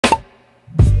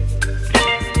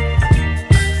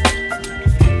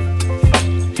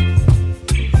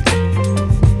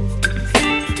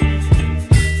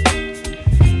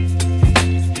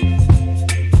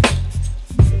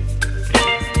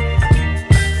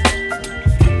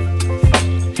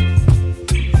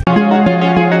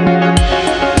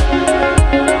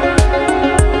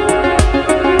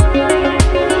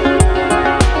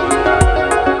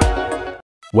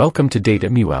Welcome to Data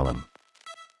Muallem.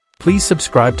 Please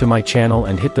subscribe to my channel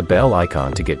and hit the bell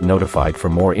icon to get notified for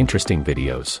more interesting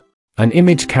videos. An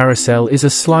image carousel is a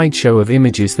slideshow of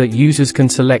images that users can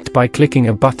select by clicking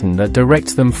a button that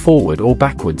directs them forward or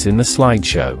backwards in the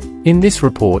slideshow. In this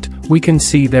report, we can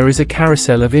see there is a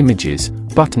carousel of images,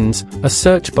 buttons, a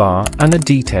search bar, and a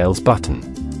details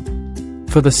button.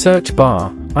 For the search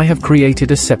bar, I have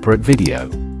created a separate video.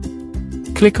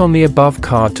 Click on the above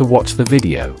card to watch the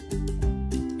video.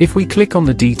 If we click on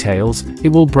the details, it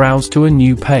will browse to a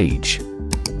new page.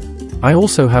 I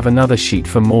also have another sheet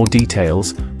for more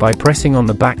details. By pressing on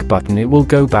the back button, it will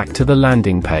go back to the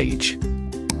landing page.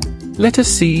 Let us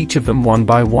see each of them one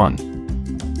by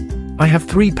one. I have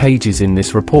 3 pages in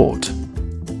this report: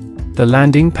 the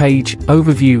landing page,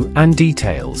 overview, and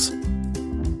details.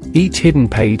 Each hidden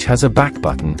page has a back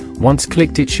button. Once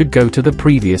clicked, it should go to the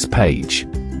previous page.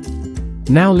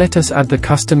 Now let us add the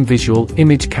custom visual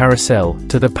image carousel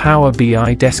to the Power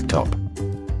BI desktop.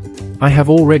 I have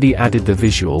already added the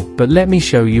visual, but let me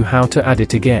show you how to add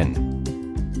it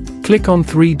again. Click on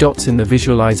 3 dots in the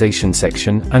visualization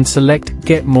section and select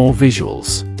Get More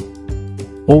Visuals.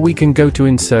 Or we can go to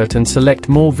Insert and select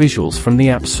More Visuals from the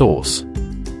app source.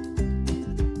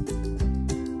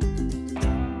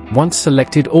 Once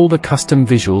selected, all the custom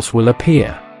visuals will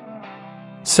appear.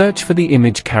 Search for the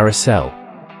image carousel.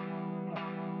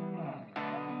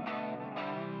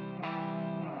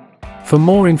 For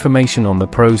more information on the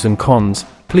pros and cons,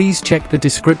 please check the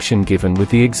description given with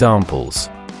the examples.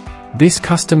 This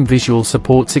custom visual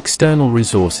supports external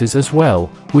resources as well,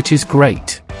 which is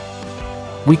great.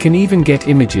 We can even get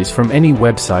images from any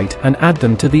website and add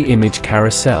them to the image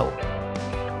carousel.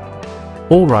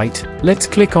 Alright, let's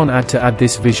click on Add to add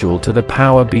this visual to the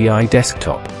Power BI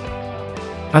desktop.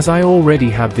 As I already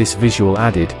have this visual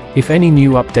added, if any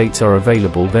new updates are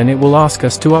available, then it will ask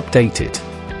us to update it.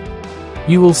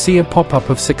 You will see a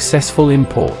pop-up of successful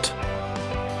import.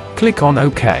 Click on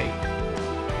OK.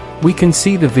 We can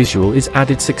see the visual is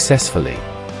added successfully.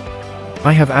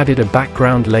 I have added a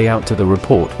background layout to the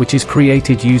report, which is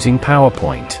created using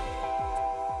PowerPoint.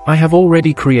 I have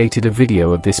already created a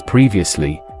video of this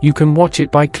previously. You can watch it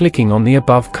by clicking on the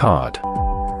above card.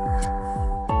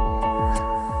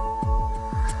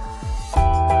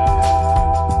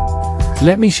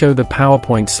 Let me show the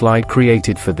PowerPoint slide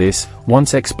created for this.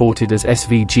 Once exported as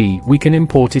SVG, we can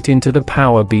import it into the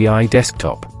Power BI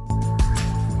desktop.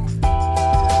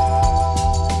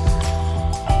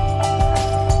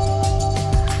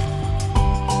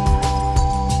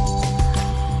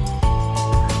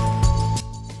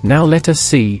 Now let us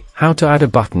see how to add a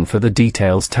button for the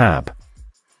Details tab.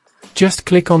 Just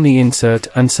click on the Insert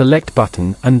and Select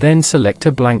button, and then select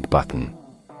a blank button.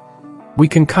 We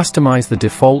can customize the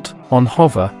default, on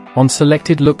hover, on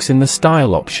selected looks in the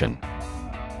Style option.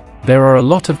 There are a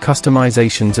lot of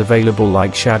customizations available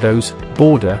like shadows,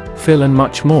 border, fill, and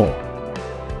much more.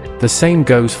 The same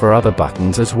goes for other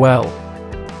buttons as well.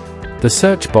 The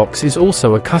search box is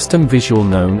also a custom visual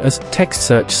known as Text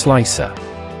Search Slicer.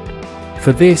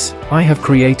 For this, I have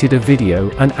created a video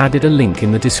and added a link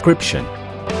in the description.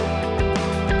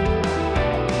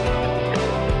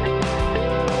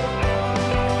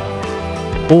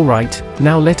 Alright,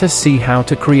 now let us see how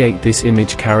to create this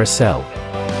image carousel.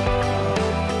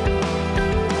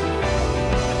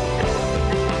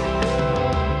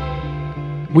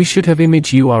 We should have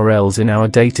image URLs in our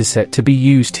dataset to be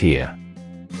used here.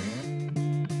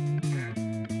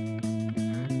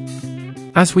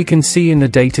 As we can see in the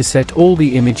dataset, all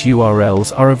the image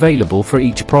URLs are available for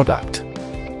each product.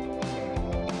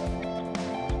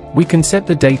 We can set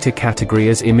the data category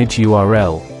as image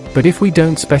URL. But if we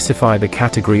don't specify the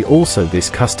category also, this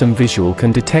custom visual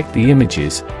can detect the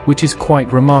images, which is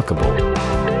quite remarkable.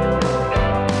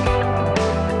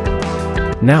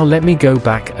 Now let me go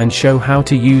back and show how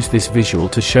to use this visual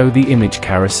to show the image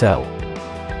carousel.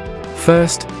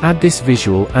 First, add this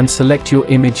visual and select your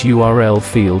image URL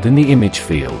field in the image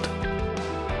field.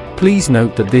 Please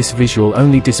note that this visual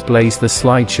only displays the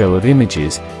slideshow of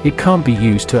images, it can't be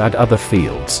used to add other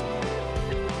fields.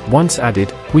 Once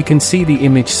added, we can see the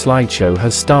image slideshow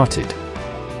has started.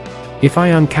 If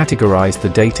I uncategorize the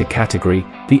data category,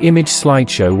 the image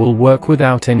slideshow will work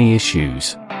without any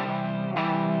issues.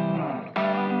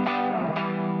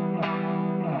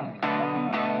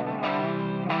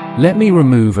 Let me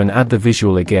remove and add the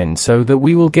visual again so that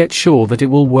we will get sure that it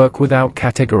will work without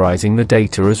categorizing the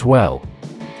data as well.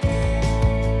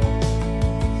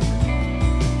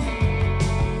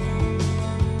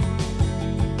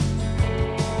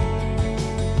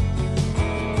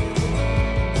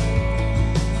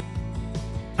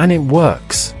 And it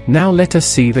works. Now let us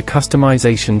see the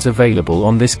customizations available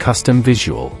on this custom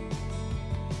visual.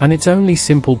 And it's only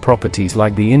simple properties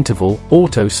like the interval,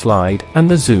 auto slide, and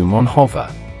the zoom on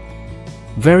hover.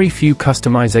 Very few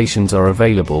customizations are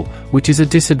available, which is a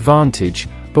disadvantage,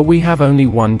 but we have only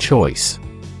one choice.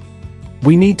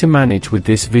 We need to manage with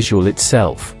this visual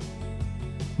itself.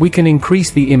 We can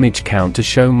increase the image count to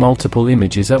show multiple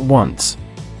images at once.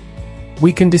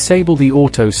 We can disable the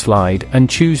auto slide and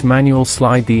choose manual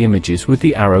slide the images with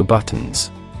the arrow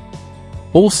buttons.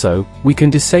 Also, we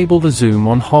can disable the zoom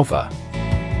on hover.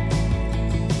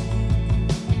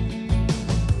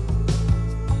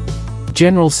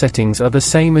 General settings are the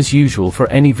same as usual for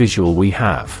any visual we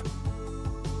have.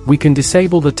 We can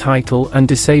disable the title and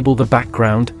disable the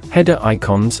background, header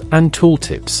icons, and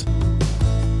tooltips.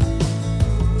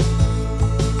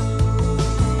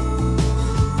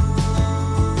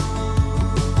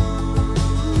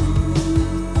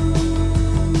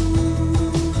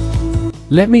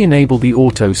 Let me enable the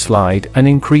auto slide and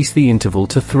increase the interval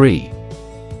to 3.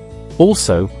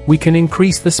 Also, we can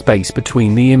increase the space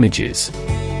between the images.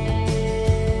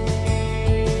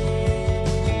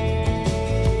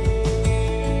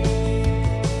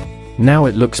 Now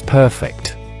it looks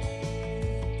perfect.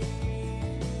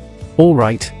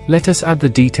 Alright, let us add the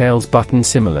details button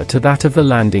similar to that of the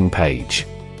landing page.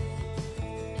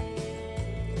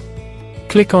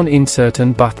 Click on Insert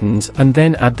and Buttons and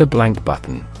then add the blank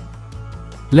button.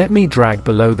 Let me drag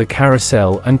below the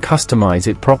carousel and customize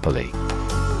it properly.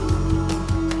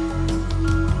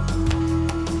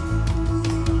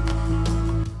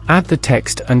 Add the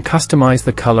text and customize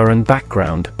the color and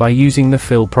background by using the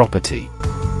fill property.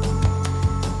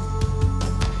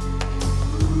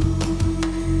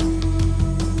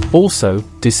 Also,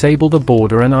 disable the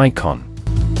border and icon.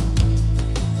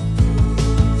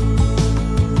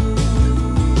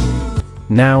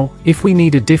 Now, if we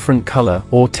need a different color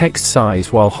or text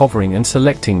size while hovering and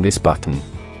selecting this button,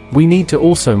 we need to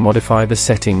also modify the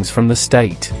settings from the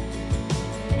state.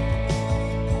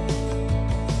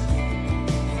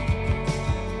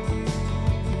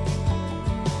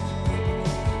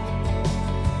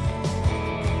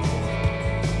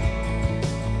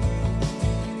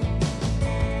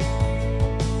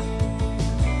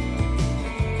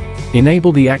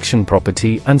 Enable the action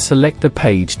property and select the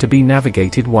page to be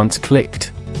navigated once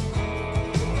clicked.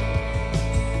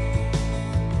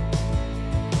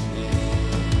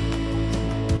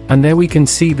 And there we can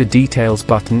see the details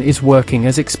button is working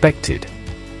as expected.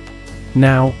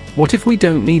 Now, what if we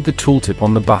don't need the tooltip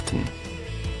on the button?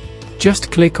 Just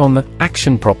click on the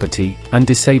action property and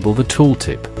disable the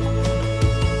tooltip.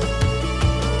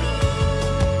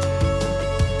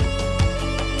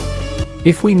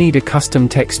 If we need a custom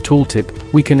text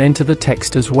tooltip, we can enter the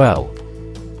text as well.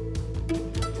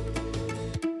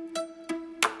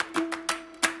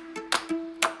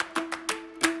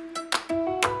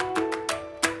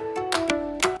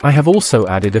 I have also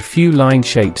added a few line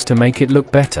shapes to make it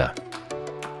look better.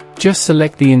 Just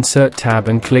select the Insert tab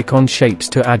and click on Shapes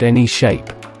to add any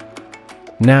shape.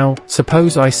 Now,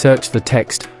 suppose I search the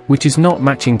text, which is not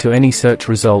matching to any search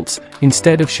results.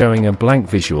 Instead of showing a blank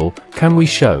visual, can we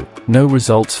show no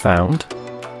results found?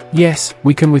 Yes,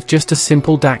 we can with just a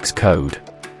simple DAX code.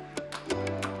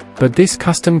 But this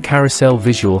custom carousel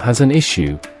visual has an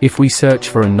issue. If we search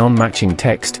for a non-matching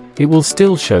text, it will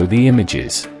still show the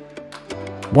images.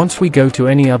 Once we go to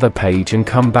any other page and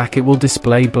come back, it will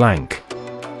display blank.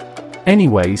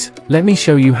 Anyways, let me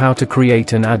show you how to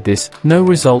create and add this no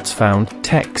results found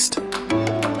text.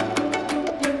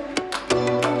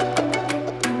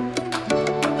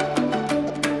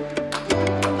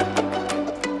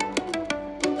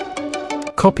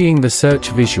 Copying the search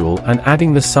visual and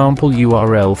adding the sample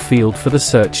URL field for the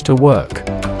search to work.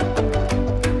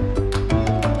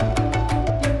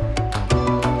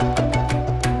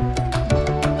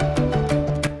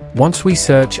 Once we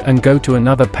search and go to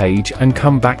another page and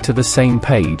come back to the same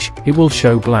page, it will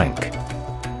show blank.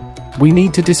 We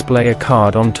need to display a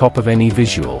card on top of any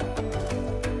visual.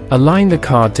 Align the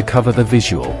card to cover the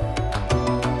visual.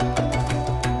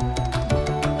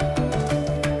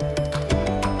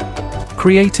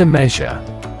 Create a measure.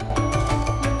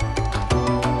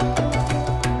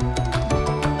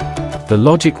 The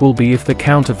logic will be if the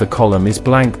count of the column is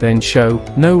blank, then show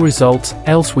no results,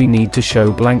 else we need to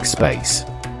show blank space.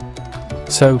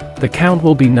 So, the count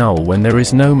will be null when there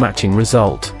is no matching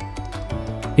result.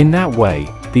 In that way,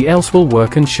 the else will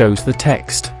work and shows the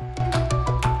text.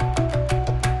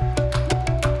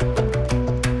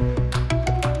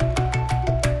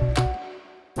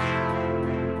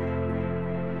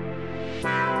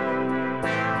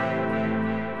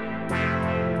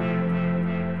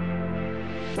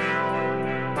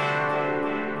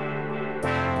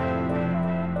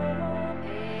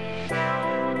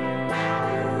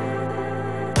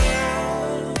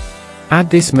 Add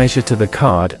this measure to the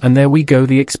card and there we go,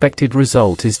 the expected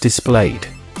result is displayed.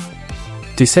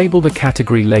 Disable the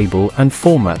category label and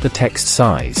format the text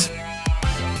size.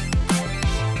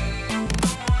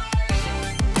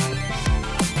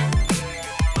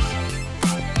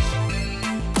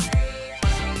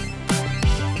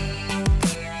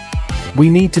 We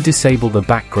need to disable the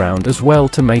background as well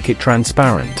to make it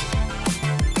transparent.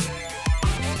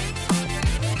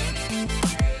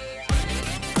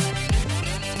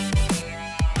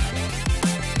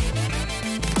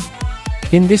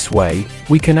 In this way,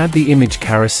 we can add the image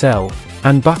carousel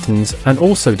and buttons and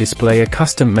also display a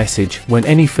custom message when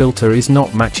any filter is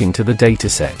not matching to the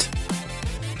dataset.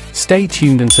 Stay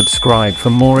tuned and subscribe for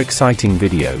more exciting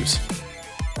videos.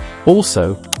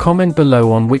 Also, comment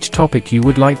below on which topic you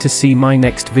would like to see my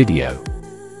next video.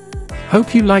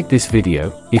 Hope you liked this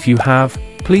video. If you have,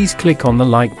 please click on the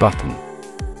like button.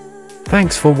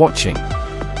 Thanks for watching.